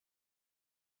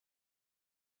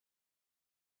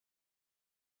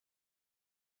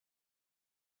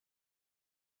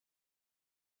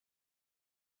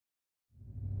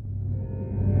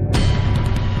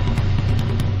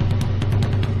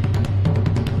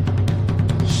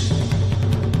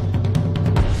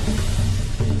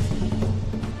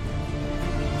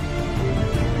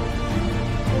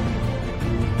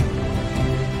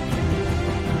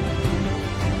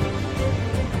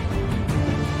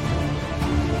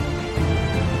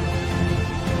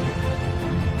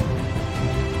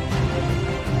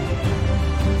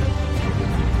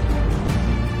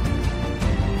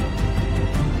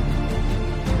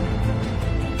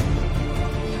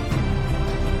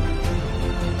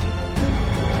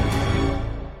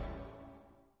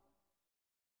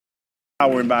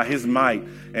power and by his might,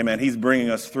 amen, he's bringing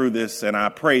us through this, and I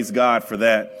praise God for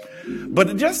that.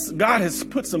 But God has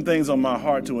put some things on my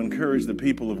heart to encourage the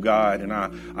people of God, and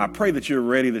I pray that you're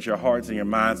ready, that your hearts and your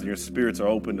minds and your spirits are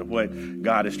open to what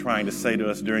God is trying to say to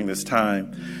us during this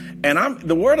time. And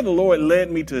the word of the Lord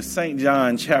led me to St.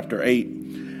 John chapter 8,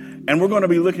 and we're going to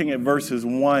be looking at verses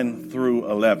 1 through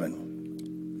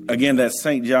 11. Again, that's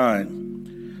St.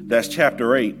 John, that's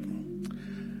chapter 8.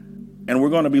 And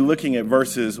we're going to be looking at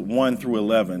verses 1 through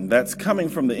 11. That's coming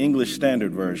from the English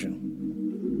Standard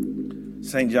Version.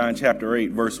 St. John chapter 8,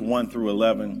 verse 1 through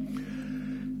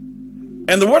 11.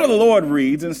 And the word of the Lord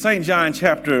reads in St. John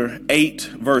chapter 8,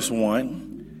 verse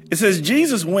 1. It says,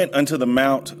 Jesus went unto the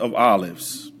Mount of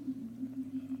Olives.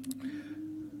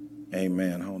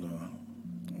 Amen. Hold on.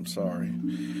 I'm sorry.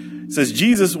 It says,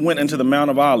 Jesus went unto the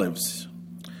Mount of Olives.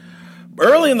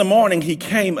 Early in the morning, he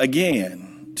came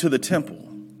again to the temple.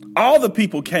 All the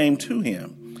people came to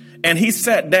him, and he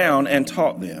sat down and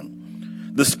taught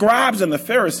them. The scribes and the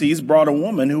Pharisees brought a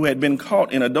woman who had been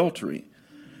caught in adultery,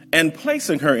 and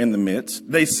placing her in the midst,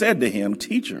 they said to him,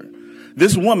 Teacher,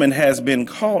 this woman has been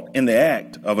caught in the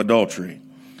act of adultery.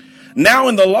 Now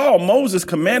in the law, Moses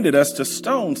commanded us to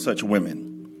stone such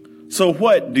women. So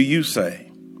what do you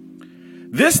say?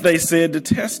 This they said to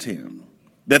test him,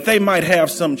 that they might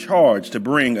have some charge to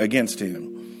bring against him.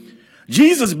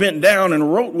 Jesus bent down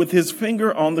and wrote with his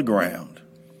finger on the ground.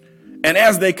 And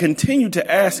as they continued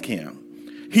to ask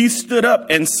him, he stood up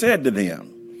and said to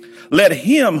them, Let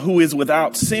him who is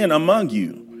without sin among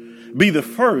you be the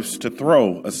first to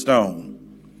throw a stone.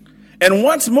 And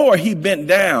once more he bent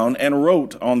down and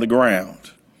wrote on the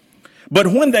ground. But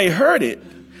when they heard it,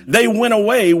 they went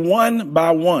away one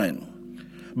by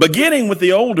one, beginning with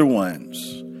the older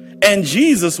ones. And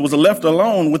Jesus was left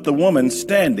alone with the woman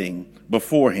standing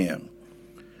before him.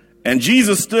 And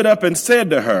Jesus stood up and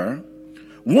said to her,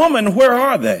 Woman, where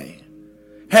are they?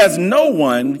 Has no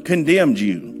one condemned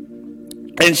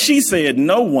you? And she said,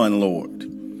 No one, Lord.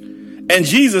 And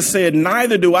Jesus said,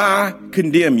 Neither do I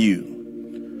condemn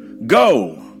you.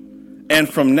 Go, and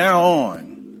from now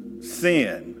on,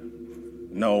 sin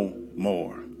no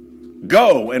more.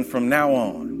 Go, and from now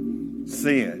on,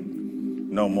 sin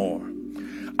no more.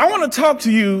 I want to talk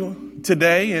to you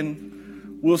today,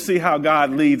 and we'll see how God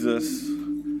leads us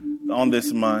on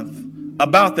this month,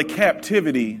 about the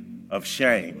captivity of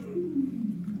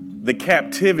shame. The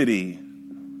captivity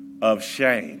of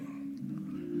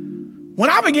shame. When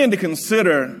I begin to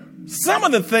consider some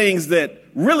of the things that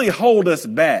really hold us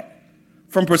back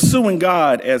from pursuing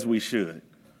God as we should,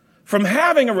 from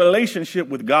having a relationship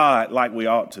with God like we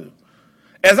ought to,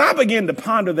 as I begin to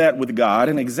ponder that with God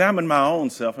and examine my own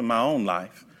self and my own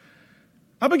life,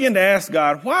 I begin to ask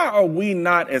God, why are we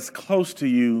not as close to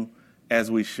you as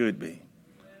we should be?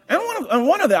 And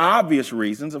one of the obvious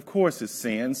reasons, of course, is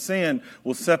sin. Sin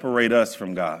will separate us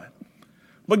from God.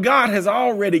 But God has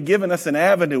already given us an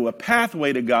avenue, a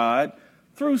pathway to God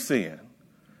through sin.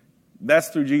 That's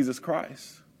through Jesus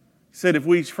Christ. He said,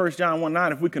 1 John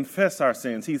 1:9, if we confess our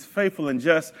sins, he's faithful and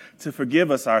just to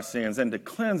forgive us our sins and to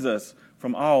cleanse us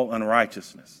from all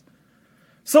unrighteousness.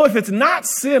 So if it's not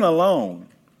sin alone,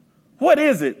 what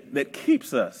is it that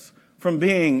keeps us from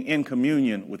being in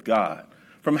communion with God,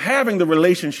 from having the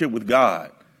relationship with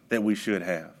God that we should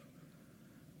have?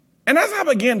 And as I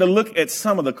began to look at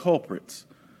some of the culprits,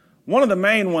 one of the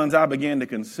main ones I began to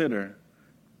consider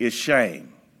is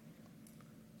shame.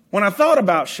 When I thought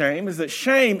about shame, is that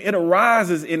shame, it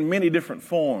arises in many different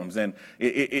forms, and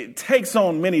it takes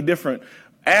on many different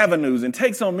avenues and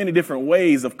takes on many different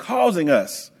ways of causing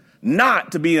us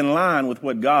not to be in line with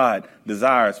what God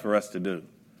desires for us to do.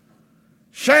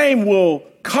 Shame will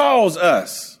cause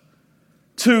us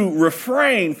to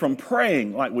refrain from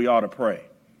praying like we ought to pray.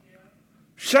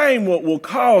 Shame will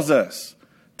cause us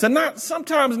to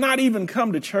sometimes not even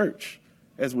come to church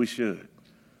as we should,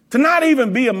 to not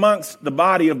even be amongst the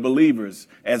body of believers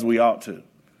as we ought to.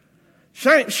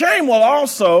 Shame will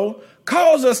also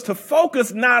cause us to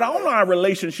focus not on our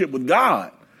relationship with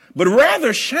God, but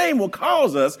rather shame will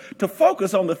cause us to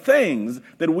focus on the things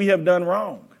that we have done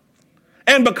wrong.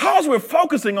 And because we're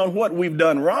focusing on what we've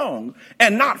done wrong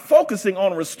and not focusing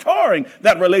on restoring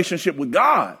that relationship with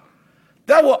God,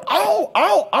 that will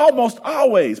almost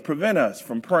always prevent us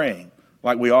from praying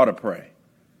like we ought to pray.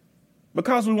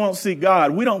 Because we won't seek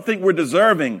God, we don't think we're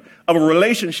deserving of a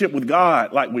relationship with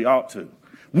God like we ought to.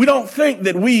 We don't think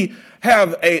that we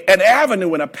have an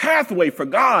avenue and a pathway for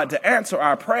God to answer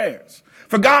our prayers,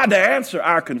 for God to answer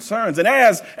our concerns. And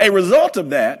as a result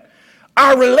of that,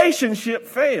 our relationship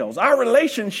fails. Our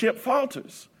relationship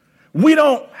falters.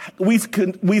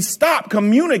 We stop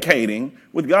communicating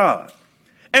with God.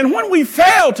 And when we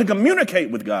fail to communicate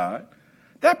with God,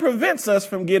 that prevents us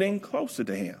from getting closer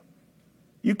to him.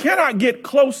 You cannot get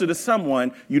closer to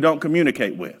someone you don't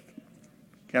communicate with.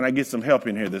 Can I get some help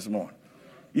in here this morning?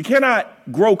 You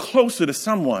cannot grow closer to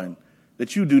someone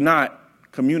that you do not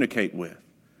communicate with.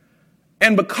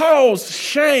 And because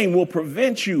shame will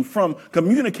prevent you from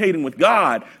communicating with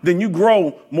God, then you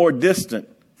grow more distant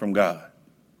from God.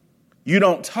 You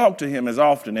don't talk to him as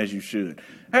often as you should.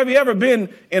 Have you ever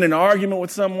been in an argument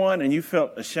with someone and you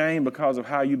felt ashamed because of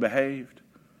how you behaved?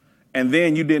 And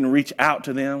then you didn't reach out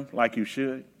to them like you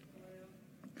should?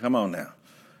 Come on now.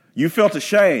 You felt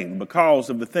ashamed because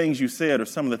of the things you said or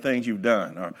some of the things you've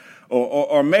done.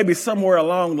 Or maybe somewhere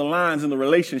along the lines in the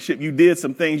relationship you did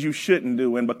some things you shouldn't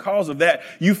do. And because of that,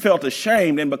 you felt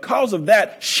ashamed. And because of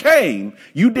that shame,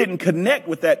 you didn't connect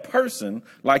with that person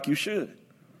like you should.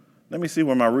 Let me see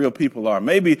where my real people are.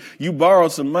 Maybe you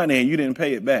borrowed some money and you didn't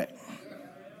pay it back.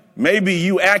 Maybe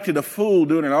you acted a fool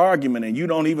during an argument and you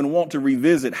don't even want to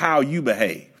revisit how you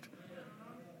behaved.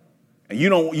 And you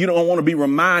don't want to be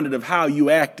reminded of how you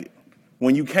acted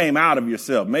when you came out of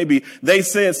yourself. Maybe they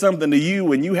said something to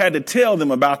you and you had to tell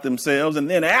them about themselves. And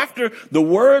then after the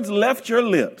words left your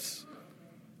lips,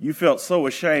 you felt so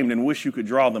ashamed and wish you could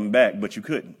draw them back, but you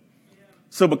couldn't.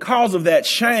 So because of that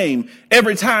shame,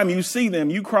 every time you see them,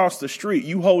 you cross the street,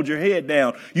 you hold your head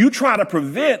down. You try to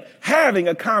prevent having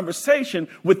a conversation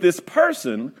with this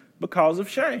person because of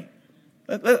shame.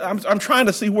 I'm trying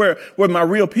to see where my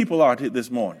real people are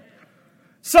this morning.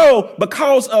 So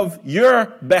because of your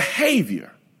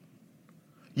behavior,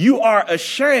 you are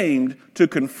ashamed to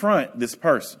confront this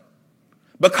person.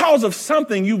 Because of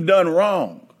something you've done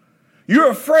wrong, you're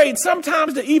afraid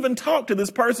sometimes to even talk to this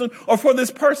person or for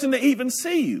this person to even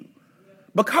see you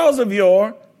because of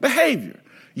your behavior.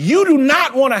 You do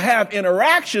not want to have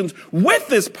interactions with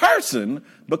this person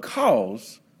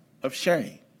because of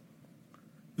shame.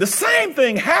 The same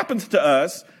thing happens to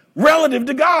us relative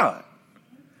to God.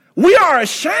 We are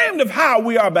ashamed of how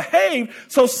we are behaved,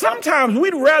 so sometimes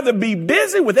we'd rather be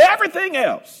busy with everything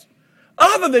else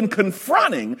other than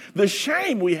confronting the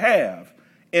shame we have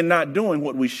in not doing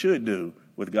what we should do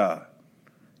with God.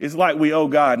 It's like we owe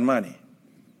God money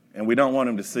and we don't want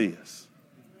him to see us.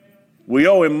 We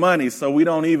owe him money, so we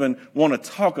don't even want to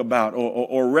talk about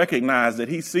or recognize that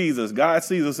he sees us. God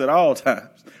sees us at all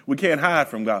times. We can't hide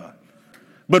from God.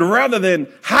 But rather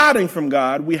than hiding from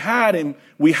God, we hide in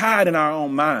our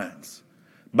own minds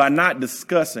by not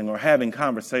discussing or having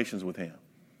conversations with him.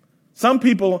 Some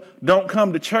people don't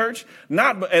come to church,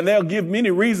 and they'll give many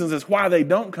reasons as why they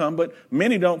don't come, but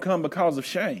many don't come because of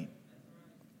shame.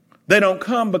 They don't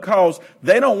come because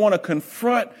they don't want to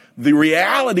confront the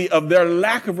reality of their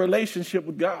lack of relationship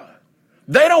with God.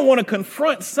 They don't want to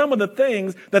confront some of the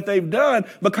things that they've done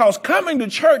because coming to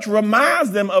church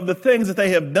reminds them of the things that they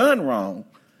have done wrong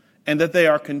and that they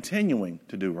are continuing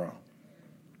to do wrong.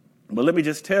 But let me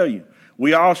just tell you,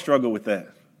 we all struggle with that.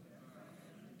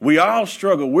 We all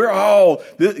struggle.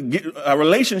 A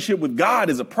relationship with God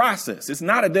is a process. It's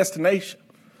not a destination.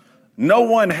 No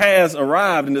one has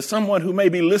arrived. And to someone who may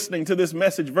be listening to this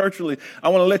message virtually, I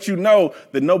want to let you know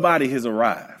that nobody has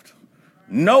arrived.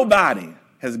 Nobody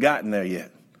has gotten there yet.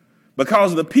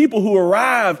 Because the people who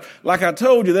arrived, like I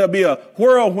told you, there'll be a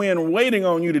whirlwind waiting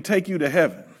on you to take you to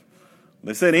heaven.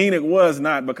 They said Enoch was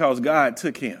not because God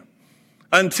took him.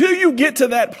 Until you get to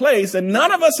that place, and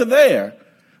none of us are there,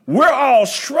 we're all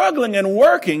struggling and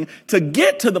working to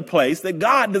get to the place that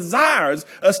God desires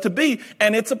us to be.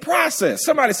 And it's a process.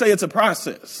 Somebody say it's a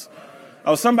process.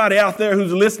 Oh, somebody out there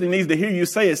who's listening needs to hear you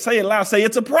say it. Say it loud. Say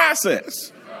it's a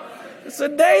process. It's a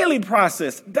daily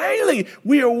process. Daily,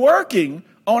 we are working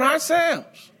on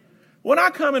ourselves. When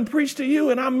I come and preach to you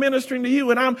and I'm ministering to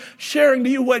you and I'm sharing to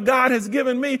you what God has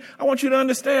given me, I want you to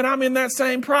understand I'm in that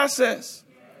same process.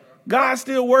 God's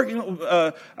still working.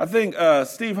 I think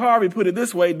Steve Harvey put it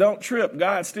this way, don't trip.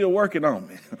 God's still working on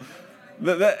me.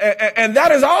 And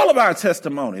that is all of our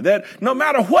testimony, that no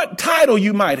matter what title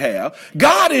you might have,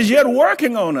 God is yet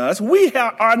working on us. We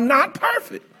are not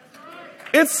perfect.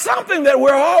 It's something that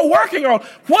we're all working on.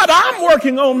 What I'm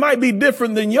working on might be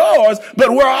different than yours, but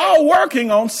we're all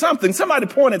working on something. Somebody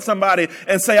point at somebody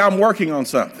and say, I'm working on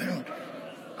something.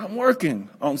 I'm working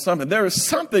on something. There is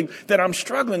something that I'm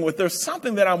struggling with. There's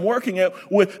something that I'm working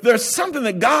with. There's something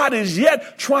that God is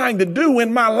yet trying to do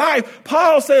in my life.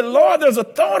 Paul said, Lord, there's a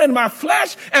thorn in my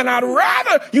flesh, and I'd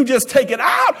rather you just take it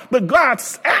out. But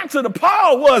God's answer to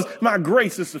Paul was, my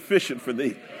grace is sufficient for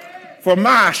thee. For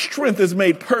my strength is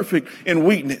made perfect in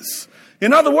weakness.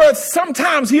 In other words,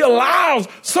 sometimes he allows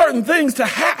certain things to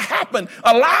happen,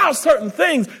 allows certain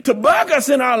things to bug us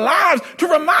in our lives, to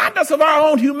remind us of our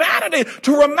own humanity,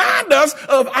 to remind us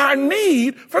of our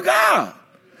need for God.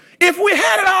 If we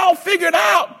had it all figured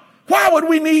out, why would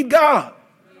we need God?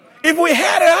 If we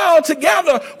had it all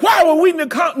together, why would we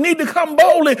need to come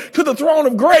boldly to the throne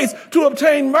of grace to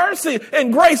obtain mercy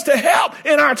and grace to help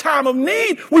in our time of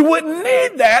need? We wouldn't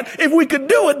need that if we could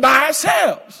do it by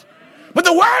ourselves. But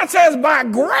the word says, by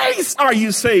grace are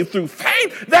you saved through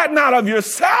faith, that not of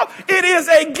yourself. It is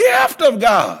a gift of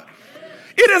God.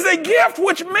 It is a gift,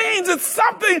 which means it's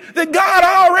something that God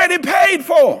already paid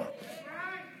for.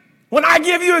 When I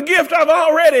give you a gift, I've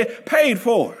already paid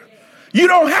for it. You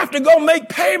don't have to go make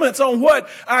payments on what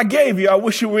I gave you. I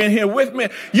wish you were in here with me.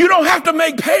 You don't have to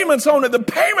make payments on it. The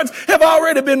payments have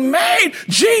already been made.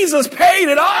 Jesus paid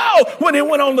it all when he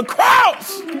went on the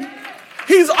cross.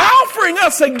 He's offering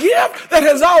us a gift that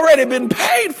has already been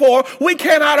paid for. We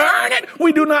cannot earn it.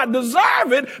 We do not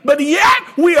deserve it. But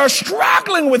yet we are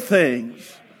struggling with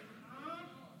things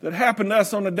that happen to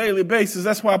us on a daily basis.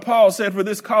 That's why Paul said, for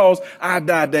this cause I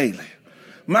die daily.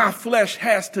 My flesh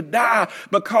has to die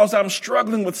because I'm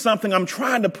struggling with something. I'm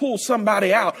trying to pull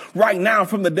somebody out right now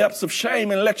from the depths of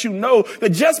shame and let you know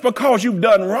that just because you've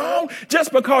done wrong,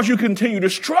 just because you continue to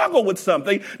struggle with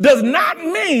something, does not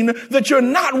mean that you're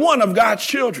not one of God's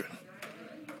children.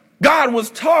 God was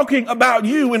talking about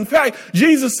you. In fact,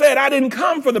 Jesus said, I didn't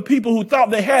come for the people who thought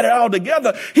they had it all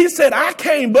together. He said, I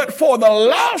came but for the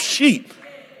lost sheep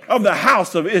of the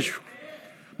house of Israel.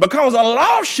 Because a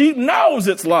lost sheep knows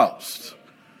it's lost.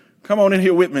 Come on in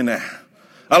here with me now.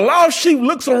 A lost sheep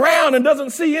looks around and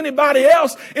doesn't see anybody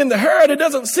else in the herd. It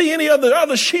doesn't see any of the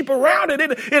other sheep around it.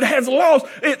 It has lost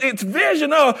its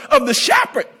vision of the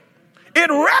shepherd. It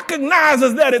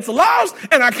recognizes that it's lost.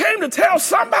 And I came to tell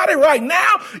somebody right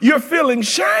now, you're feeling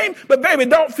shame. But baby,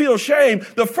 don't feel shame.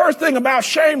 The first thing about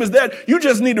shame is that you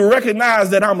just need to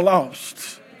recognize that I'm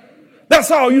lost. That's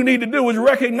all you need to do is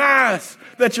recognize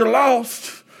that you're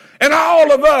lost. And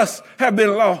all of us have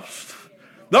been lost.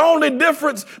 The only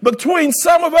difference between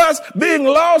some of us being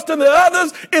lost and the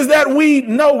others is that we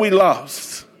know we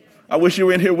lost. I wish you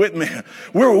were in here with me.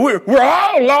 We're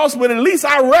all lost, but at least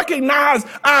I recognize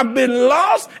I've been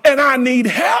lost and I need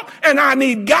help and I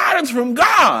need guidance from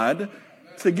God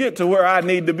to get to where I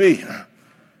need to be.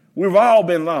 We've all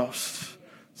been lost.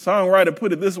 Songwriter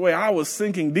put it this way, I was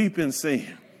sinking deep in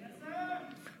sin,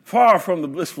 far from the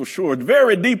blissful shore,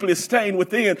 very deeply stained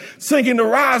within, sinking to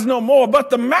rise no more. But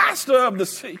the master of the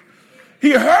sea,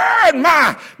 he heard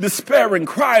my despairing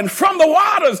cry, and from the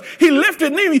waters he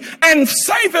lifted me and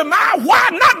saved him out. Why?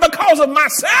 Not because of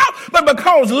myself, but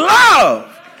because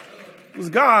love. It was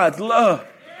God's love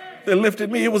that lifted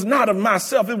me. It was not of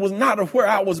myself. It was not of where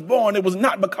I was born. It was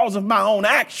not because of my own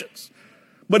actions.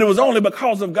 But it was only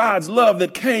because of God's love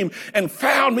that came and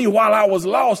found me while I was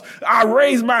lost. I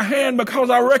raised my hand because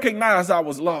I recognized I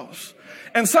was lost.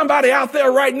 And somebody out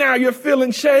there right now, you're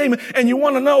feeling shame and you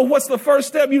want to know what's the first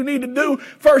step you need to do.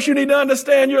 First, you need to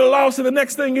understand you're lost. And the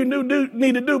next thing you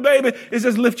need to do, baby, is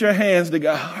just lift your hands to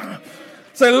God.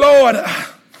 Say, Lord,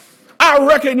 I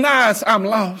recognize I'm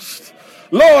lost.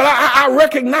 Lord, I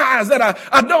recognize that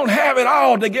I don't have it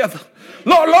all together.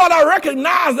 Lord, I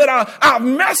recognize that I've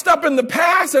messed up in the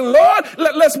past. And Lord,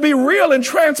 let's be real and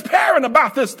transparent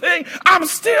about this thing. I'm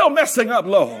still messing up,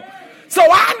 Lord. So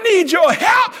I need your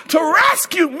help to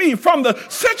rescue me from the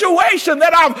situation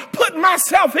that I've put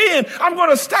myself in. I'm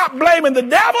going to stop blaming the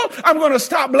devil. I'm going to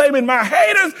stop blaming my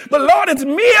haters. But Lord, it's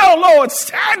me, oh Lord,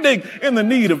 standing in the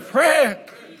need of prayer.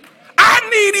 I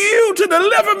need you to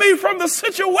deliver me from the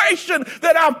situation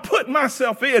that I've put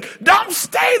myself in. Don't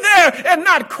stay there and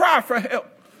not cry for help.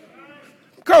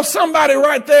 Because somebody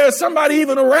right there, somebody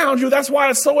even around you, that's why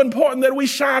it's so important that we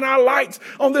shine our lights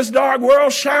on this dark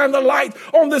world, shine the light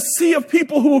on this sea of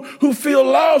people who feel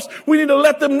lost. We need to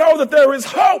let them know that there is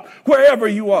hope wherever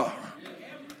you are.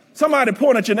 Somebody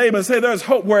point at your neighbor and say, there's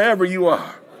hope wherever you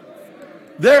are.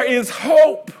 There is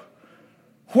hope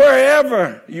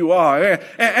wherever you are.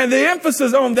 And the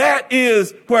emphasis on that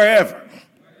is wherever.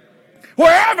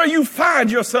 Wherever you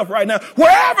find yourself right now,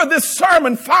 wherever this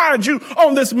sermon finds you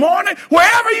on this morning,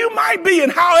 wherever you might be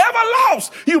and however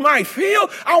lost you might feel,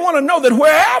 I want to know that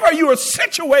wherever you are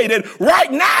situated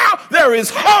right now, there is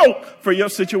hope for your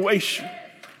situation.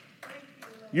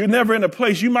 You're never in a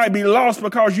place. You might be lost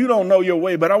because you don't know your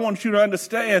way, but I want you to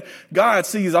understand God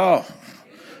sees all.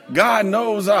 God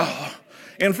knows all.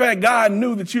 In fact, God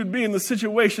knew that you'd be in the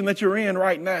situation that you're in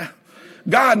right now.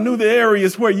 God knew the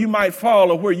areas where you might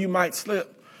fall or where you might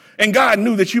slip. And God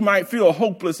knew that you might feel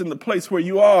hopeless in the place where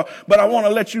you are, but I want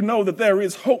to let you know that there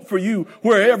is hope for you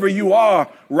wherever you are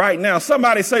right now.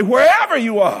 Somebody say, wherever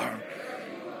you are,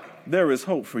 there is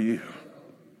hope for you.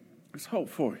 There's hope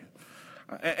for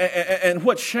you. And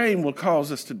what shame will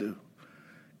cause us to do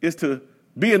is to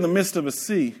be in the midst of a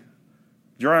sea,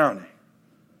 drowning,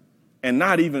 and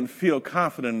not even feel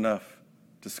confident enough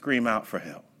to scream out for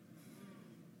help.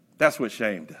 That's what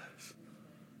shame does.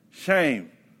 Shame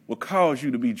will cause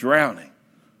you to be drowning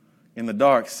in the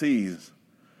dark seas,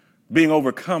 being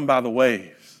overcome by the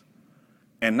waves,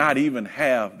 and not even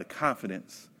have the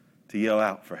confidence to yell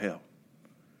out for help.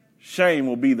 Shame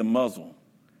will be the muzzle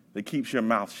that keeps your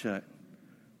mouth shut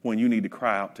when you need to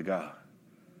cry out to God.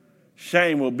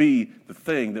 Shame will be the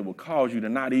thing that will cause you to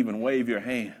not even wave your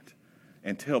hand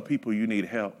and tell people you need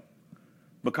help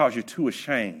because you're too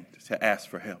ashamed to ask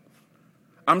for help.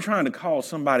 I'm trying to call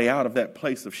somebody out of that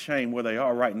place of shame where they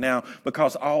are right now,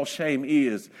 because all shame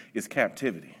is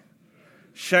captivity.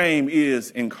 Shame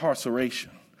is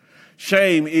incarceration.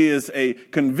 Shame is a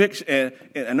conviction,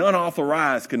 an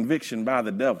unauthorized conviction by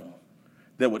the devil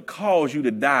that would cause you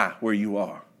to die where you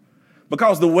are.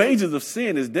 Because the wages of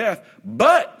sin is death,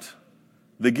 but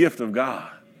the gift of God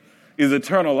is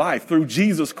eternal life through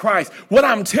Jesus Christ. What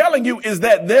I'm telling you is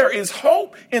that there is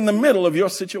hope in the middle of your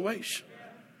situation.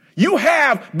 You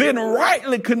have been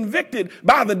rightly convicted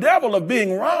by the devil of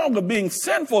being wrong, of being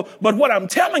sinful. But what I'm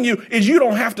telling you is you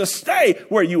don't have to stay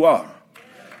where you are.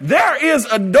 There is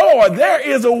a door. There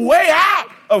is a way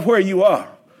out of where you are.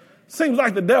 Seems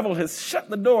like the devil has shut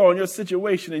the door on your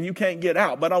situation and you can't get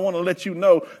out. But I want to let you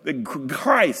know that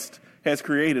Christ has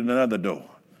created another door.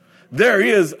 There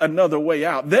is another way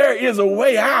out. There is a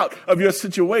way out of your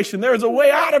situation. There is a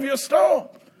way out of your storm.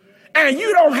 And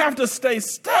you don't have to stay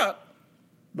stuck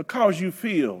because you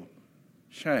feel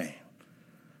shame.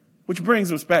 Which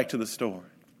brings us back to the story.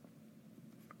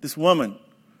 This woman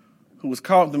who was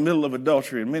caught in the middle of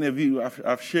adultery, and many of you,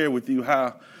 I've shared with you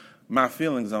how my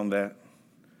feelings on that.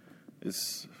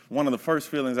 It's one of the first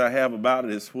feelings I have about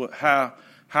it is how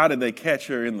did they catch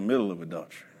her in the middle of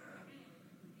adultery?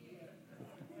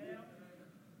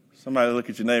 Somebody look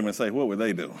at your neighbor and say, what were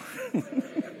they doing?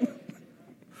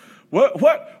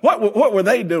 What were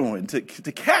they doing to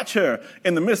catch her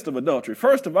in the midst of adultery?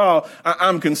 First of all,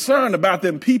 I'm concerned about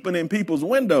them peeping in people's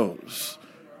windows.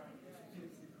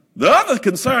 The other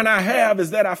concern I have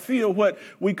is that I feel what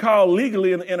we call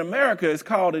legally in America is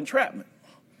called entrapment.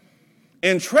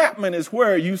 Entrapment is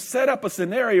where you set up a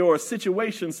scenario or a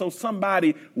situation so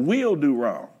somebody will do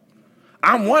wrong.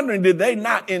 I'm wondering, did they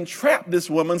not entrap this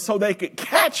woman so they could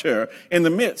catch her in the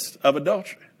midst of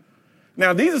adultery?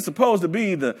 Now, these are supposed to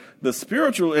be the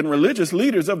spiritual and religious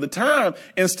leaders of the time.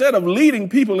 Instead of leading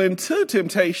people into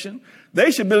temptation,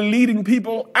 they should be leading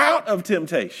people out of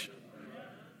temptation.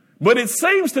 But it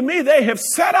seems to me they have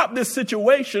set up this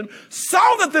situation so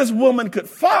that this woman could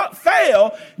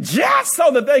fail, just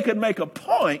so that they could make a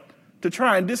point to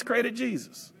try and discredit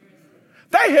Jesus.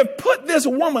 They have put this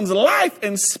woman's life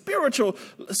and spiritual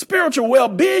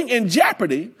well-being in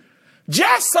jeopardy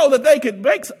just so that they could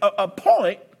make a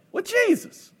point with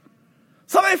Jesus.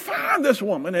 So they found this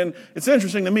woman, and it's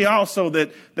interesting to me also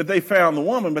that they found the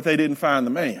woman, but they didn't find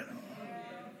the man.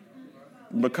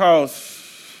 Because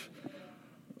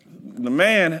the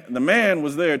man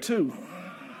was there too.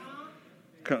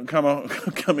 Come on,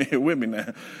 come in here with me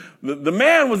now. The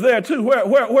man was there too.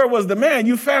 Where was the man?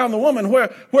 You found the woman.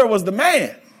 Where was the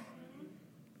man?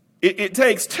 It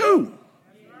takes two.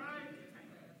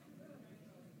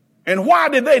 And why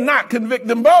did they not convict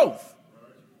them both?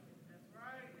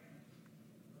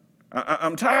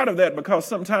 I'm tired of that, because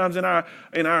sometimes in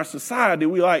our society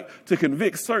we like to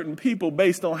convict certain people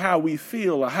based on how we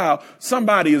feel or how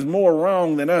somebody is more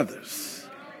wrong than others.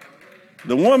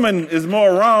 The woman is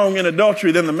more wrong in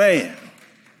adultery than the man.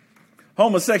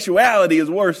 Homosexuality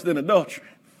is worse than adultery.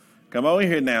 Come on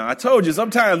here now. I told you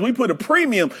sometimes we put a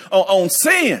premium on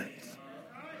sin.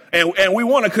 And we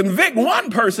want to convict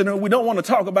one person and we don't want to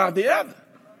talk about the other.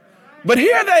 But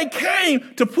here they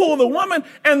came to pull the woman,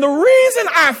 and the reason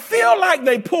I feel like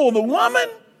they pulled the woman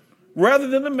rather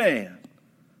than the man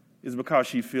is because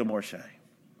she feel more shame.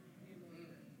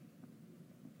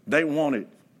 They wanted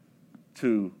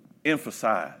to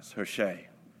emphasize her shame.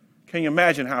 Can you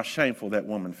imagine how shameful that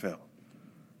woman felt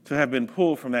to have been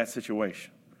pulled from that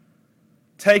situation,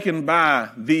 taken by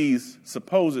these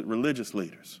supposed religious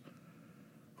leaders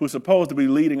who are supposed to be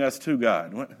leading us to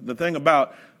God? The thing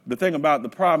about the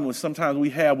problem is sometimes we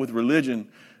have with religion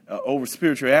over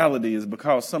spirituality is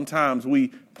because sometimes we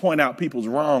point out people's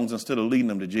wrongs instead of leading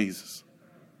them to Jesus.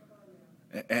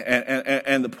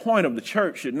 And the point of the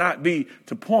church should not be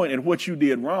to point at what you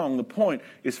did wrong. The point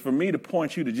is for me to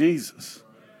point you to Jesus.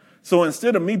 So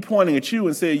instead of me pointing at you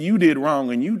and saying you did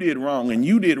wrong and you did wrong and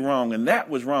you did wrong and that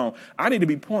was wrong, I need to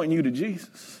be pointing you to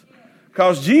Jesus.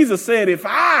 Because Jesus said, if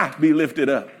I be lifted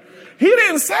up. He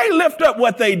didn't say lift up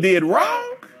what they did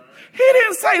wrong. He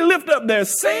didn't say lift up their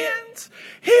sins.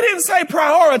 He didn't say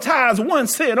prioritize one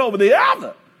sin over the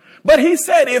other. But he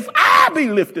said, if I be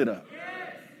lifted up,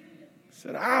 he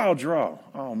said, I'll draw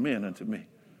all men unto me.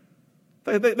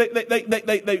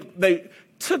 They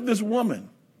took this woman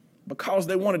because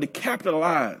they wanted to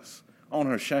capitalize on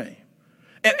her shame.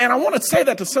 And I want to say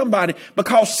that to somebody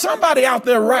because somebody out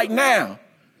there right now,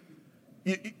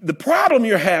 the problem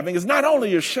you're having is not only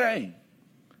your shame,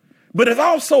 but it's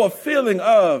also a feeling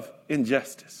of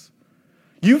injustice.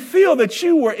 You feel that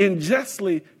you were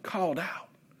unjustly called out.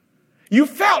 You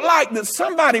felt like that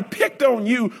somebody picked on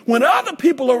you when other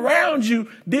people around you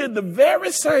did the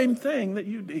very same thing that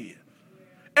you did.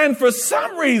 And for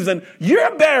some reason,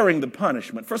 you're bearing the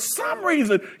punishment. For some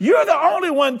reason, you're the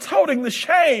only one toting the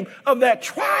shame of that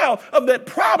trial, of that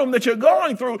problem that you're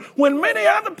going through, when many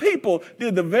other people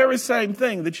did the very same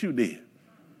thing that you did.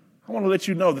 I want to let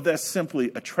you know that that's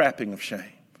simply a trapping of shame.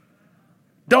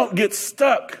 Don't get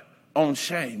stuck on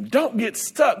shame. Don't get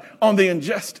stuck on the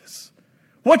injustice.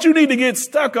 What you need to get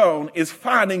stuck on is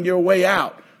finding your way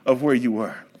out of where you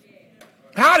were.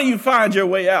 How do you find your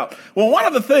way out? Well, one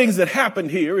of the things that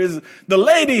happened here is the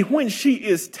lady, when she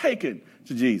is taken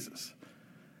to Jesus.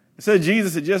 It said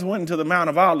Jesus had just went into the Mount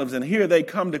of Olives, and here they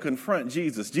come to confront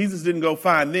Jesus. Jesus didn't go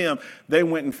find them. They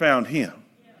went and found him.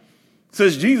 It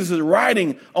says Jesus is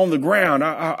writing on the ground.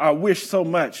 I wish so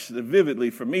much vividly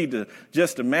for me to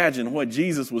just imagine what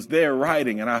Jesus was there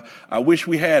writing. And I wish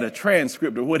we had a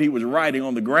transcript of what he was writing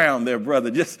on the ground there,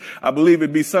 brother. I believe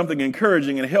it'd be something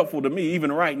encouraging and helpful to me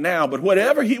even right now. But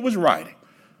whatever he was writing,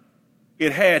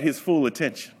 it had his full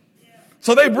attention.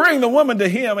 So they bring the woman to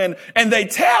him and they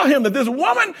tell him that this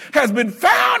woman has been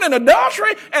found in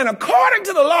adultery, and according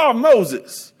to the law of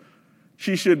Moses,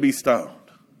 she should be stoned.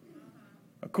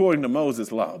 According to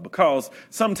Moses' law, because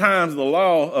sometimes the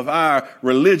law of our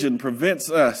religion prevents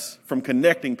us from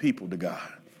connecting people to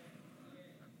God.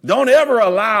 Don't ever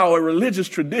allow a religious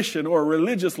tradition or a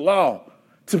religious law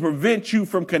to prevent you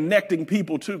from connecting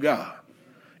people to God.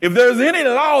 If there's any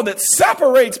law that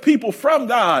separates people from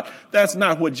God, that's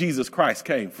not what Jesus Christ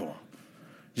came for.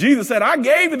 Jesus said, I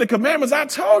gave you the commandments. I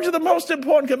told you the most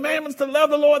important commandments, to love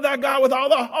the Lord thy God with all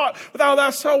thy heart, with all thy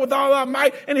soul, with all thy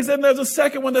might. And he said, there's a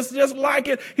second one that's just like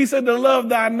it. He said, to love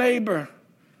thy neighbor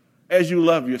as you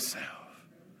love yourself.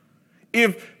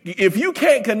 If you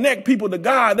can't connect people to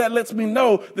God, that lets me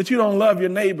know that you don't love your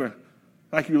neighbor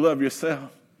like you love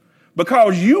yourself,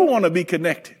 because you want to be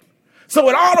connected. So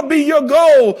it ought to be your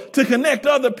goal to connect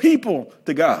other people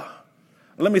to God.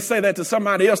 Let me say that to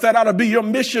somebody else. That ought to be your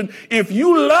mission. If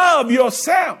you love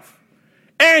yourself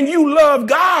and you love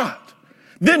God,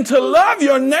 then to love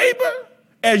your neighbor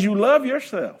as you love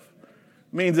yourself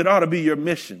means it ought to be your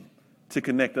mission to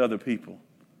connect other people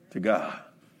to God.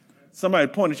 Somebody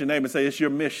point at your neighbor and say, it's your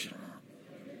mission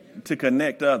to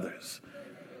connect others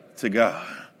to God.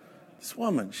 This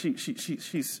woman,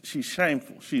 she's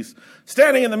shameful. She's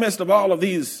standing in the midst of all of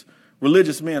these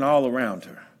religious men all around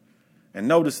her. And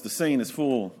notice the scene is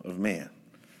full of men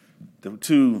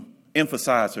to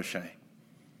emphasize her shame.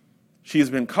 She has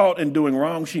been caught in doing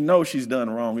wrong. She knows she's done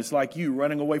wrong. It's like you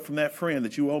running away from that friend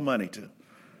that you owe money to.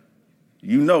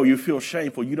 You know you feel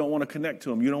shameful. You don't want to connect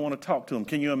to him. You don't want to talk to him.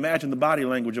 Can you imagine the body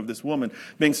language of this woman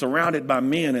being surrounded by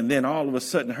men, and then all of a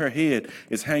sudden her head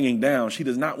is hanging down? She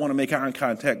does not want to make eye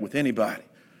contact with anybody.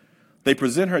 They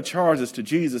present her charges to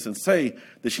Jesus and say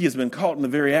that she has been caught in the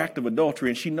very act of adultery,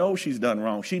 and she knows she's done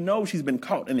wrong. She knows she's been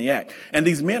caught in the act. And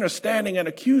these men are standing and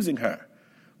accusing her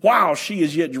while she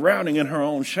is yet drowning in her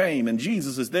own shame. And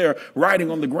Jesus is there writing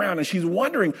on the ground, and she's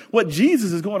wondering what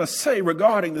Jesus is going to say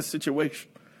regarding this situation.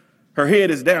 Her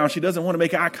head is down. She doesn't want to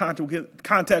make eye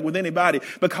contact with anybody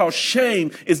because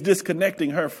shame is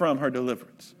disconnecting her from her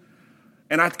deliverance.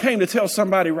 And I came to tell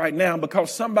somebody right now,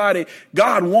 because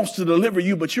God wants to deliver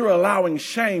you, but you're allowing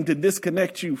shame to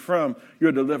disconnect you from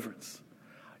your deliverance.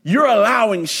 You're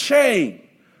allowing shame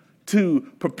to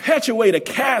perpetuate a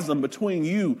chasm between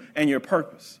you and your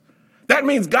purpose. That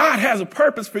means God has a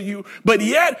purpose for you, but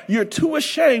yet you're too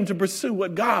ashamed to pursue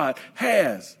what God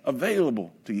has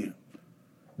available to you.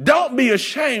 Don't be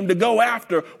ashamed to go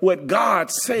after what God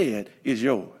said is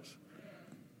yours.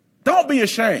 Don't be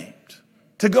ashamed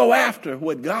to go after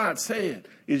what God said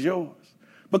is yours.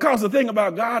 Because the thing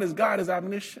about God is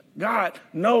omniscient. God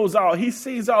knows all. He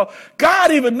sees all.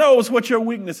 God even knows what your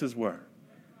weaknesses were.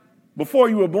 Before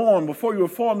you were born, before you were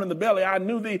formed in the belly, I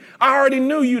knew thee. I already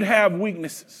knew you'd have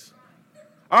weaknesses.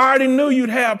 I already knew you'd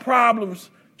have problems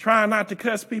trying not to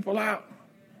cuss people out.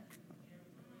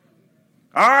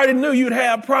 I already knew you'd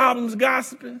have problems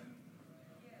gossiping.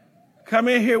 Come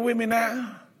in here with me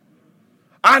now.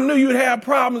 I knew you'd have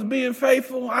problems being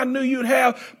faithful. I knew you'd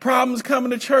have problems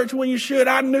coming to church when you should.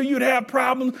 I knew you'd have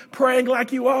problems praying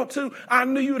like you ought to. I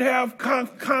knew you'd have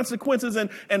consequences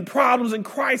and problems and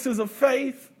crises of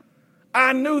faith.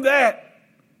 I knew that.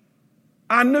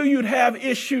 I knew you'd have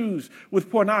issues with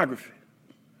pornography.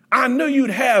 I knew you'd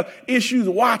have issues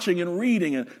watching and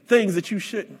reading and things that you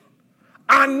shouldn't.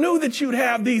 I knew that you'd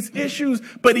have these issues,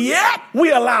 but yet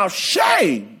we allow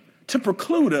shame to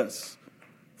preclude us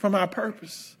from our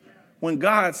purpose. When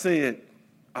God said,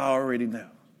 I already knew.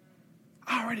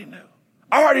 I already knew.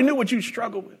 I already knew what you'd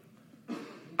struggle with.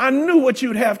 I knew what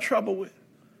you'd have trouble with.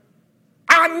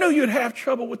 I knew you'd have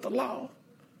trouble with the law.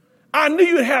 I knew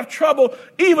you'd have trouble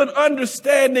even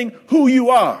understanding who you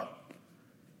are.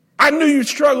 I knew you'd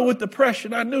struggle with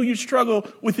depression. I knew you'd struggle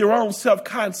with your own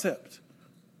self-concept.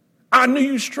 I knew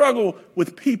you'd struggle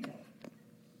with people.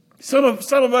 Some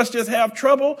of us just have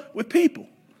trouble with people.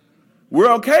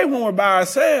 We're okay when we're by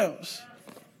ourselves.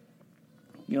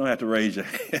 You don't have to raise your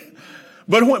hand.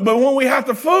 But when we have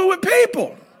to fool with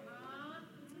people,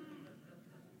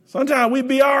 sometimes we'd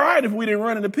be all right if we didn't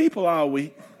run into people all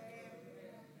week.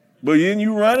 But then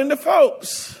you run into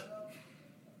folks.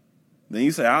 Then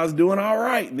you say, I was doing all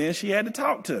right. And then she had to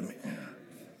talk to me.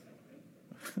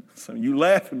 So you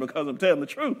laughing because I'm telling the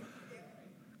truth.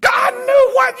 God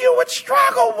knew what you would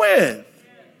struggle with.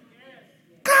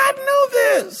 God knew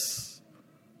this.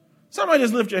 Somebody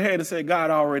just lift your hand and say, God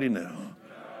already knew.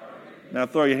 Now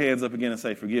throw your hands up again and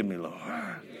say, forgive me, Lord.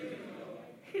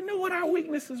 He knew what our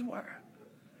weaknesses were.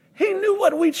 He knew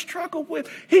what we'd struggle with.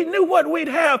 He knew what we'd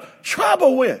have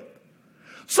trouble with.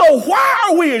 So why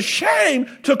are we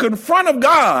ashamed to confront a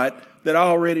God that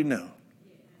already knew?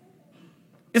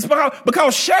 It's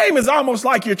because shame is almost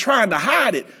like you're trying to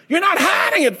hide it. You're not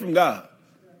hiding it from God.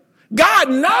 God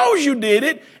knows you did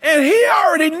it, and he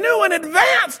already knew in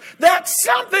advance that's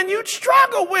something you'd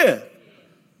struggle with.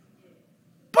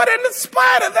 But in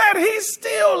spite of that, he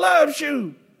still loves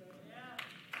you.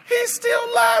 He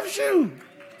still loves you.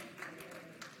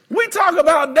 We talk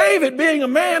about David being a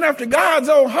man after God's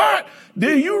own heart.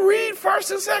 Did you read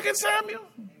 1st and 2nd Samuel?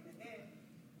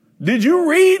 Did you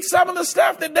read some of the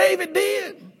stuff that David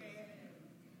did?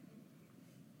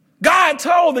 God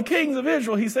told the kings of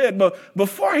Israel, he said, but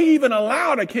before he even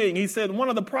allowed a king, he said, one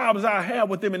of the problems I have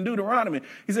with them in Deuteronomy,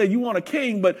 he said, you want a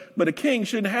king, but a king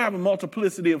shouldn't have a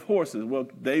multiplicity of horses. Well,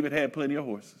 David had plenty of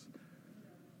horses.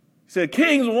 He said,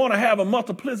 kings want to have a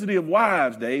multiplicity of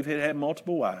wives. David had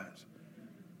multiple wives.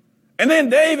 And then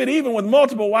David, even with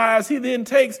multiple wives, he even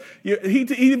takes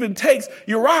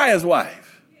Uriah's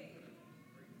wife.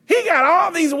 He got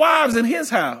all these wives in his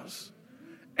house.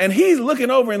 And he's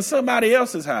looking over in somebody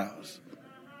else's house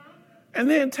and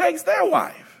then takes their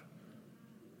wife.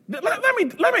 Let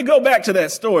me go back to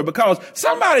that story because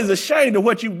somebody's ashamed of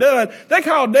what you've done. They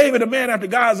call David a man after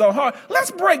God's own heart.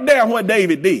 Let's break down what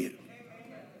David did.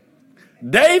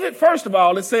 David, first of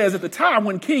all, it says at the time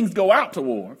when kings go out to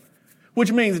war,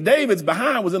 which means David's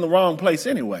behind was in the wrong place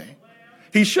anyway.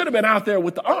 He should have been out there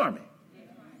with the army,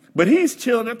 but he's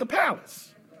chilling at the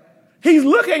palace. He's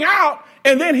looking out.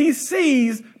 And then he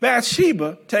sees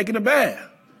Bathsheba taking a bath.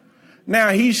 Now,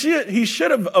 he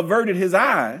should have averted his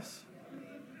eyes.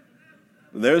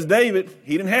 There's David.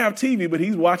 He didn't have TV, but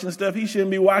he's watching stuff he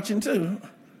shouldn't be watching too.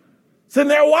 Sitting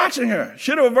there watching her.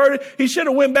 Should have averted. He should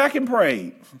have went back and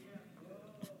prayed.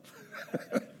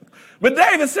 But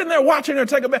David's sitting there watching her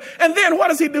take a bath. And then what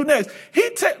does he do next?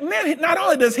 Not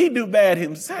only does he do bad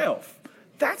himself,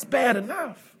 that's bad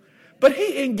enough. But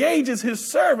he engages his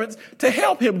servants to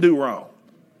help him do wrong.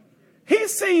 He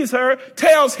sees her,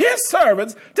 tells his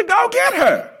servants to go get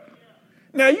her.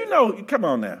 Now, come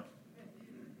on now.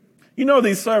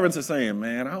 These servants are saying,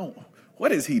 man,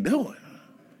 what is he doing?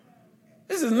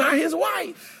 This is not his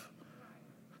wife.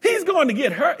 He's going to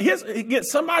get her, get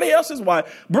somebody else's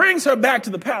wife, brings her back to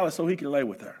the palace so he can lay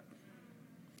with her.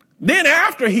 Then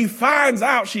after he finds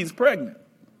out she's pregnant,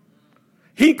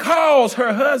 he calls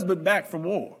her husband back from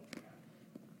war.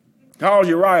 Calls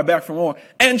Uriah back from war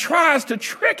and tries to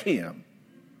trick him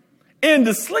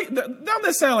into sleep. Don't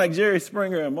this sound like Jerry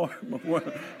Springer and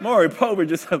Maury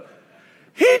Povich?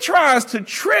 He tries to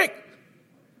trick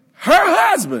her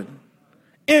husband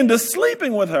into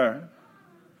sleeping with her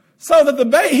so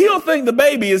that he'll think the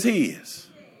baby is his.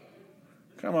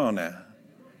 Come on now.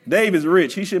 David's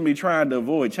rich. He shouldn't be trying to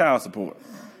avoid child support.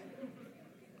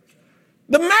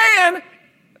 The man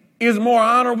is more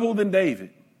honorable than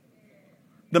David.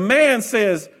 The man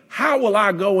says, how will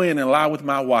I go in and lie with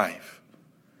my wife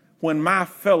when my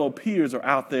fellow peers are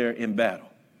out there in battle?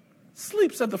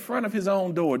 Sleeps at the front of his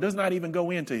own door, does not even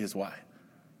go into his wife.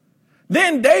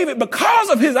 Then David, because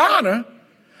of his honor,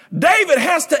 David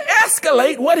has to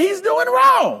escalate what he's doing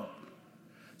wrong.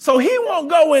 So he won't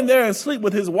go in there and sleep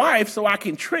with his wife so I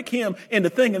can trick him into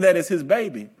thinking that it's his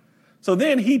baby. So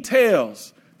then he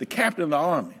tells the captain of the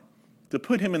army to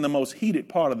put him in the most heated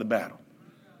part of the battle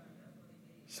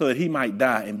so that he might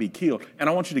die and be killed. And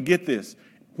I want you to get this.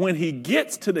 When he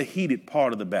gets to the heated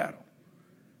part of the battle,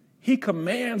 he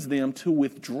commands them to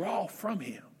withdraw from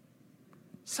him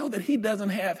so that he doesn't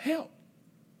have help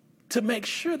to make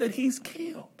sure that he's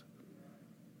killed.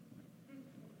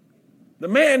 The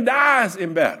man dies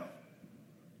in battle.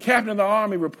 Captain of the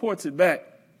army reports it back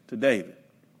to David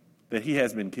that he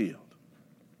has been killed.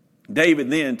 David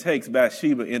then takes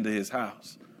Bathsheba into his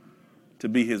house to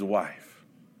be his wife.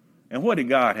 And what did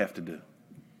God have to do?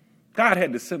 God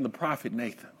had to send the prophet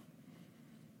Nathan.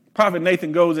 Prophet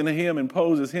Nathan goes into him and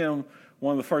poses him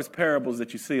one of the first parables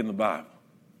that you see in the Bible.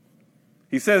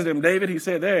 He says to him, David, he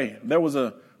said, there was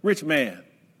a rich man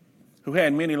who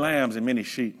had many lambs and many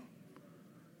sheep.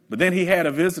 But then he had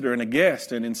a visitor and a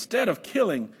guest, and instead of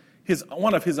killing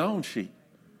one of his own sheep,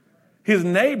 his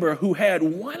neighbor who had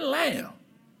one lamb,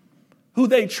 who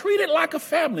they treated like a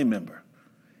family member,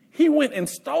 he went and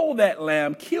stole that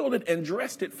lamb, killed it, and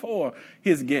dressed it for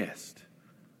his guest.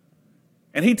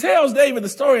 And he tells David the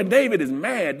story, and David is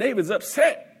mad. David's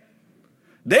upset.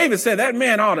 David said, that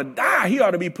man ought to die. He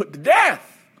ought to be put to death.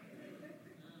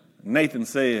 Nathan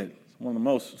said some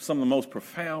of the most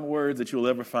profound words that you'll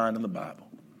ever find in the Bible.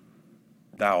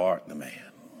 Thou art the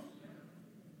man.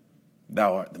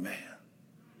 Thou art the man.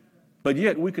 But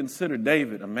yet we consider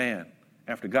David a man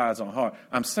after God's own heart.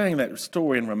 I'm saying that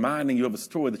story and reminding you of a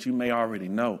story that you may already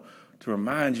know to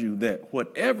remind you that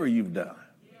whatever you've done,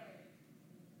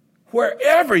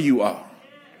 wherever you are,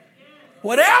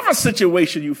 whatever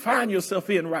situation you find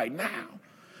yourself in right now,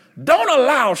 don't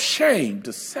allow shame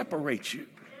to separate you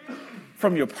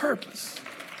from your purpose.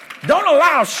 Don't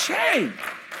allow shame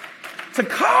to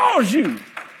cause you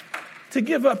to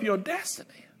give up your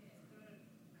destiny.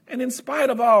 And in spite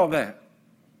of all that,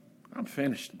 I'm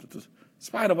finished. In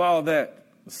spite of all that,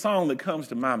 the song that comes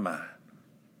to my mind,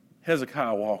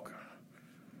 Hezekiah Walker.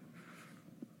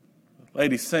 The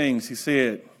lady sings, he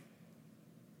said,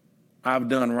 I've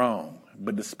done wrong,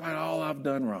 but despite all I've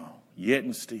done wrong, yet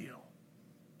and still,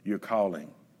 you're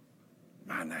calling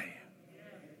my name.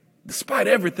 Despite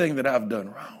everything that I've done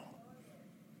wrong,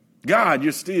 God,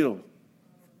 you're still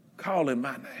calling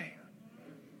my name.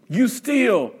 You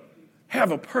still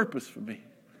have a purpose for me.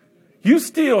 You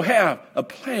still have a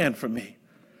plan for me.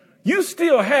 You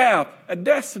still have a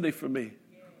destiny for me.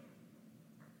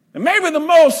 And maybe the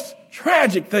most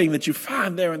tragic thing that you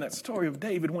find there in that story of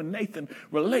David when Nathan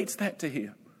relates that to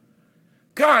him.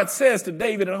 God says to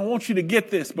David, and I want you to get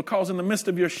this, because in the midst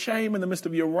of your shame, in the midst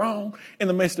of your wrong, in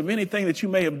the midst of anything that you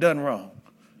may have done wrong,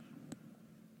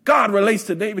 God relates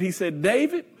to David. He said,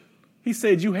 David, he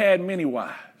said, you had many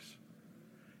wives.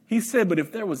 He said, but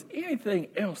if there was anything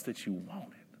else that you wanted,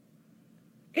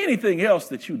 anything else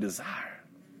that you desired,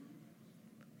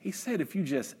 he said, if you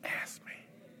just ask me,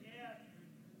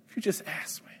 if you just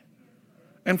ask me.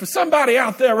 And for somebody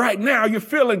out there right now, you're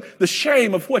feeling the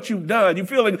shame of what you've done. You're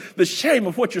feeling the shame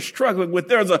of what you're struggling with.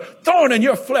 There's a thorn in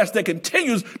your flesh that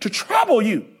continues to trouble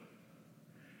you.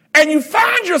 And you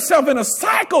find yourself in a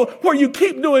cycle where you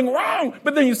keep doing wrong,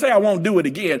 but then you say, I won't do it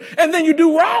again. And then you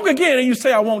do wrong again, and you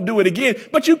say, I won't do it again.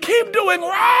 But you keep doing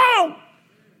wrong.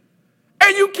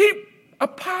 And you keep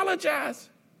apologizing.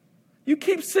 You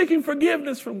keep seeking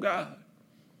forgiveness from God.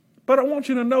 But I want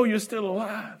you to know you're still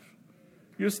alive.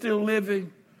 You're still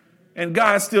living. And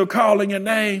God's still calling your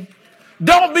name.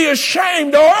 Don't be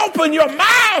ashamed to open your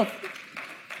mouth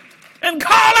and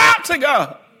call out to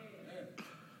God.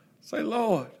 Say,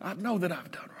 Lord, I know that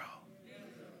I've done wrong,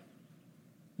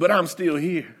 but I'm still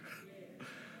here.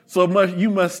 So you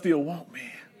must still want me.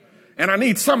 And I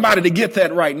need somebody to get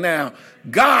that right now.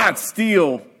 God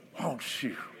still wants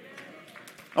you.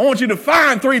 I want you to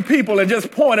find 3 people and just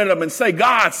point at them and say,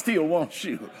 God still wants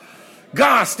you.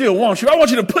 God still wants you. I want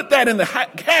you to put that in the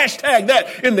hashtag,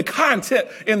 that in the content,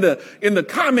 in the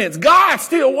comments. God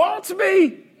still wants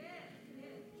me.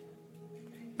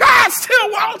 God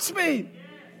still wants me.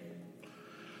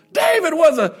 David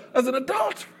was an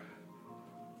adulterer,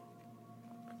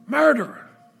 murderer.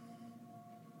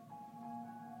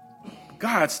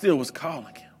 God still was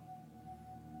calling him.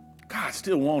 God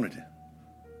still wanted him.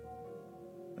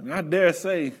 And I dare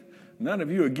say, none of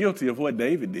you are guilty of what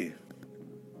David did.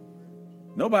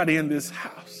 Nobody in this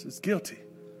house is guilty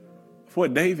of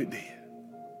what David did.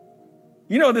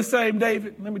 You know the same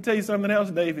David? Let me tell you something else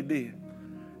David did.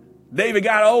 David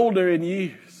got older in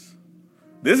years.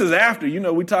 This is after,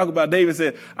 we talk about David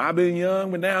said, I've been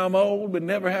young, but now I'm old, but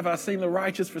never have I seen the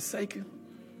righteous forsaken,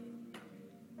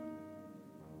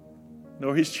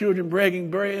 nor his children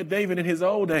begging bread. David in his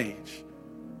old age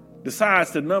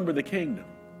decides to number the kingdom.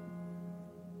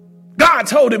 God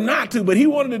told him not to, but he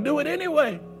wanted to do it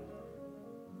anyway.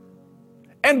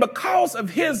 And because of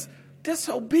his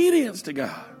disobedience to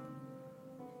God,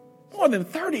 more than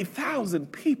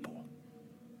 30,000 people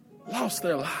lost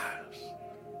their lives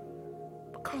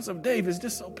because of David's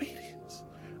disobedience.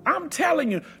 I'm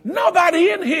telling you,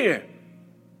 nobody in here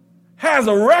has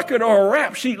a record or a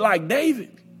rap sheet like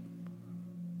David.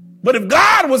 But if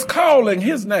God was calling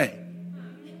his name,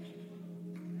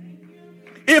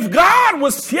 if God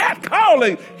was yet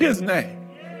calling his name,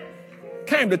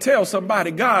 came to tell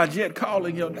somebody, God's yet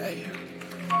calling your name.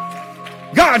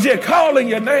 God's yet calling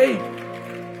your name.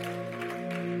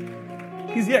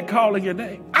 He's yet calling your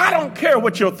name. I don't care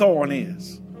what your thorn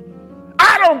is.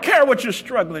 I don't care what you're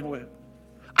struggling with.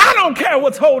 I don't care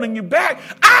what's holding you back.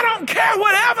 I don't care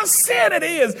whatever sin it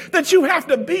is that you have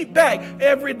to beat back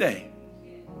every day.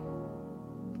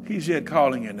 He's yet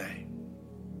calling your name.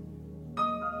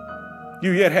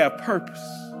 You yet have purpose.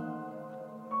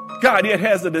 God yet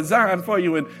has a design for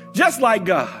you. And just like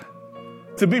God,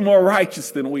 to be more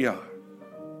righteous than we are,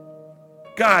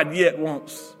 God yet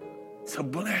wants to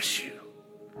bless you.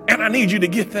 And I need you to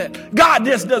get that. God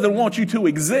just doesn't want you to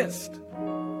exist.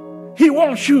 He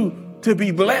wants you to be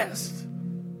blessed.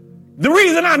 The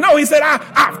reason I know, he said,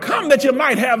 I've come that you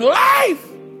might have life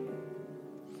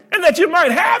and that you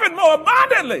might have it more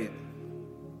abundantly.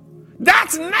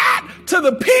 That's not to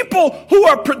the people who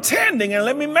are pretending. And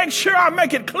let me make sure I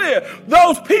make it clear.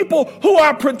 Those people who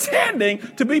are pretending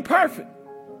to be perfect.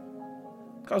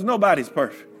 Because nobody's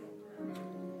perfect.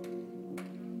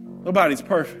 Nobody's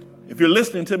perfect. If you're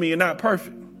listening to me, you're not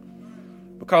perfect.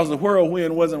 Because the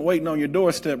whirlwind wasn't waiting on your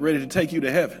doorstep ready to take you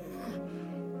to heaven.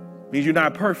 Means you're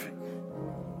not perfect.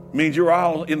 Means you're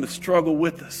all in the struggle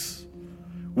with us.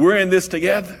 We're in this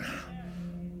together.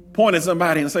 Point at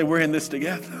somebody and say, we're in this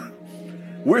together.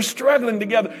 We're struggling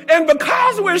together. And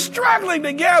because we're struggling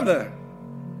together,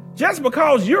 just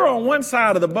because you're on one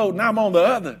side of the boat and I'm on the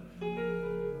other,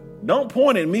 don't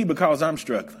point at me because I'm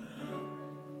struggling.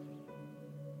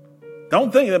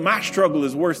 Don't think that my struggle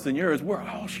is worse than yours. We're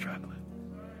all struggling.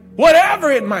 Whatever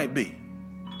it might be.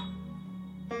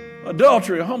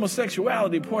 Adultery,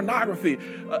 homosexuality, pornography,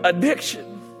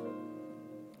 addiction,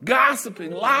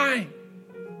 gossiping, lying.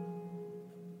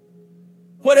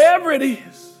 Whatever it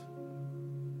is.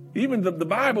 Even the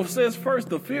Bible says first,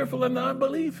 the fearful and the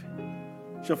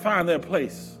unbelieving shall find their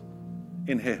place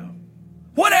in hell.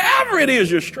 Whatever it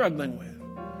is you're struggling with,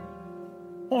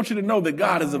 I want you to know that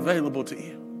God is available to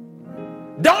you.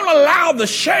 Don't allow the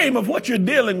shame of what you're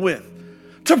dealing with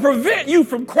to prevent you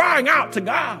from crying out to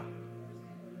God.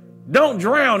 Don't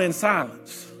drown in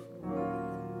silence.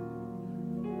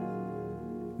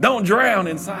 Don't drown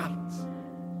in silence.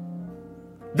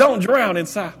 Don't drown in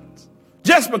silence.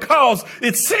 Just because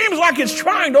it seems like it's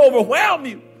trying to overwhelm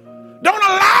you, don't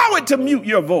allow it to mute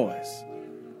your voice.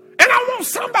 And I want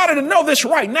somebody to know this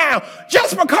right now.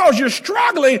 Just because you're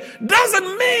struggling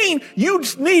doesn't mean you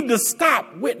need to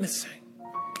stop witnessing.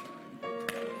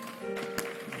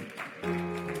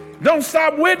 Don't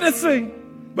stop witnessing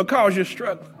because you're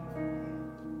struggling.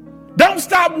 Don't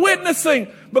stop witnessing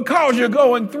because you're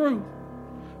going through.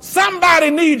 Somebody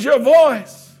needs your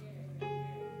voice.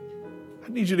 I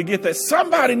need you to get that.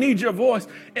 Somebody needs your voice.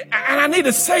 And I need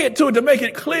to say it to it to make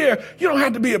it clear. You don't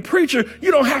have to be a preacher.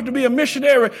 You don't have to be a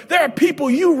missionary. There are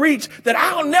people you reach that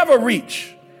I'll never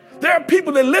reach. There are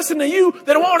people that listen to you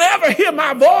that won't ever hear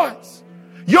my voice.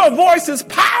 Your voice is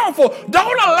powerful.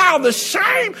 Don't allow the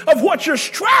shame of what you're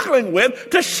struggling with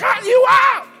to shut you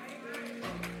out.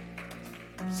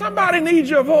 Somebody needs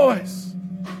your voice.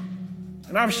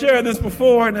 And I've shared this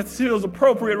before, and it feels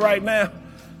appropriate right now.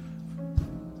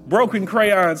 Broken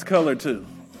crayons color too.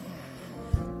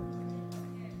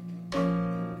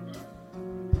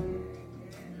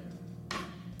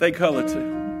 They color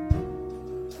too.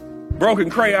 Broken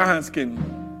crayons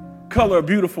can color a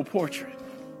beautiful portrait.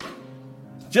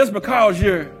 Just because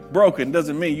you're broken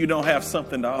doesn't mean you don't have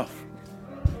something to offer.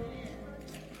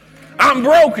 I'm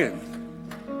broken,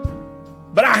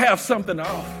 but I have something to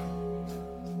offer.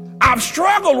 I've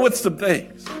struggled with some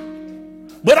things,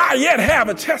 but I yet have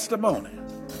a testimony.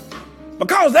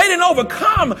 Because they didn't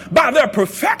overcome by their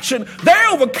perfection. They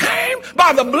overcame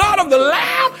by the blood of the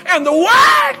Lamb and the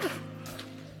word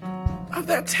of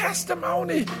that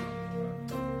testimony.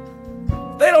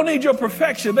 They don't need your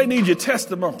perfection. They need your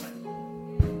testimony.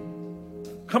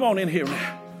 Come on in here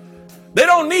now. They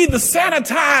don't need the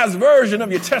sanitized version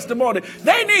of your testimony.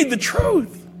 They need the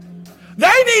truth.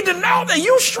 They need to know that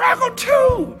you struggle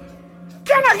too.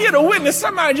 Can I get a witness?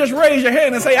 Somebody just raise your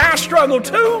hand and say, I struggle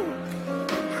too.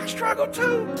 I struggle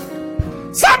too.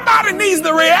 Somebody needs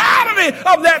the reality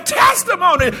of that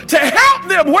testimony to help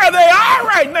them where they are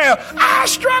right now. I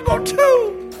struggle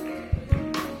too.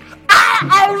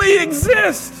 I only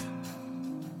exist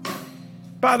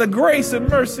by the grace and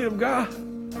mercy of God.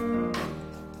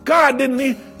 God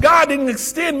didn't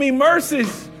extend me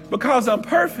mercies because I'm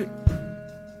perfect.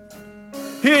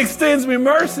 He extends me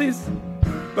mercies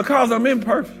because I'm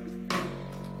imperfect.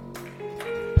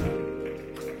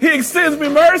 He extends me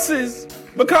mercies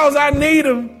because I need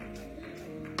them.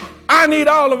 I need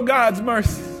all of God's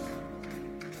mercies.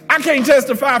 I can't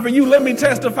testify for you. Let me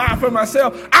testify for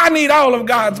myself. I need all of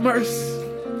God's mercy.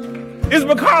 It's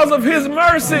because of his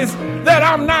mercies that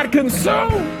I'm not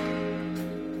consumed.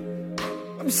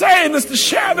 I'm saying this to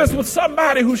share this with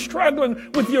somebody who's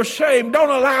struggling with your shame. Don't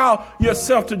allow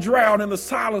yourself to drown in the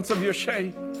silence of your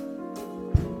shame.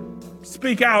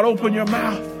 Speak out, open your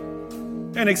mouth,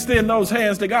 and extend those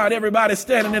hands to God. Everybody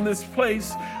standing in this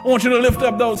place, I want you to lift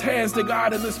up those hands to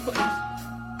God in this place.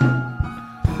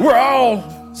 We're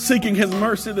all seeking his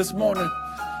mercy this morning.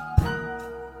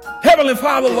 Heavenly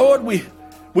Father, Lord, we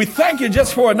thank you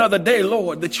just for another day,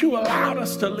 Lord, that you allowed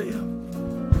us to live.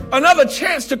 Another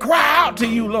chance to cry out to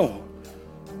you, Lord.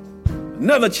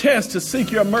 Another chance to seek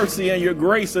your mercy and your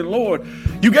grace. And Lord,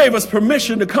 you gave us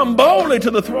permission to come boldly to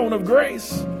the throne of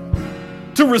grace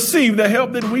to receive the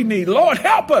help that we need. Lord,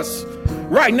 help us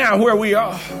right now where we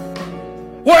are.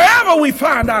 Wherever we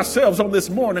find ourselves on this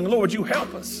morning, Lord, you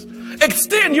help us.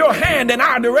 Extend your hand in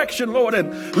our direction, Lord,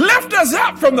 and lift us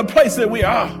up from the place that we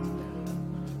are.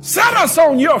 Set us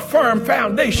on your firm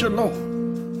foundation, Lord.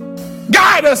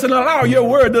 Guide us and allow your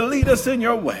word to lead us in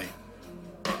your way.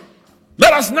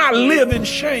 Let us not live in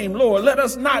shame, Lord. Let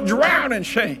us not drown in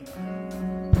shame.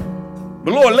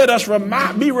 But Lord, let us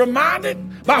be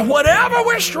reminded by whatever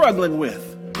we're struggling with,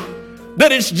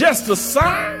 that it's just a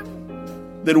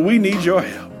sign that we need your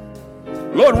help.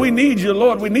 Lord, we need you.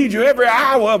 Lord, we need you every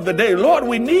hour of the day. Lord,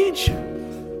 we need you.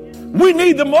 We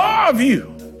need the more of you.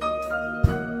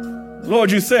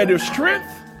 Lord, you said your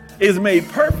strength is made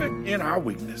perfect in our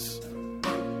weakness.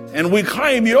 And we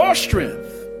claim your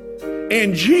strength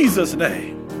in Jesus'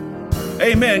 name.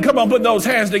 Amen. Come on, put those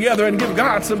hands together and give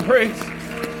God some praise.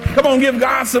 Come on, give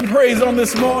God some praise on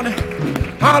this morning.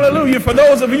 Hallelujah. For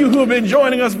those of you who have been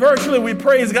joining us virtually, we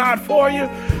praise God for you.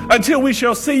 Until we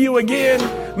shall see you again,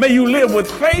 may you live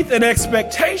with faith and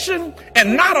expectation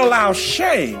and not allow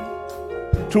shame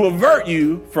to avert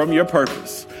you from your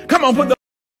purpose. Come on, put the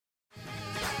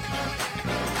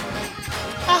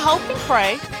I hope and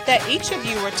pray that each of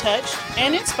you were touched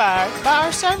and inspired by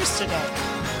our service today.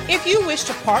 If you wish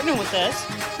to partner with us,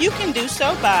 you can do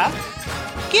so by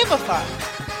Giveify.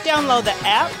 Download the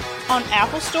app on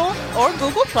Apple Store or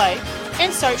Google Play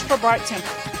and search for Bright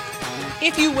Temple.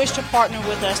 If you wish to partner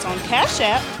with us on Cash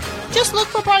App, just look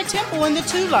for Bright Temple in the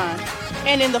 2 line,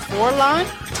 and in the 4 line,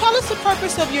 tell us the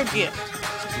purpose of your gift.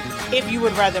 If you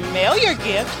would rather mail your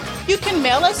gift, you can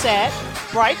mail us at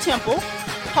Bright Temple,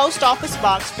 Post Office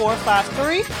Box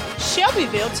 453,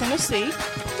 Shelbyville, Tennessee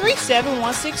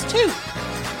 37162.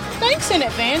 Thanks in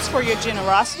advance for your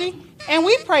generosity, and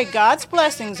we pray God's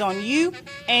blessings on you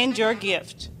and your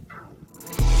gift.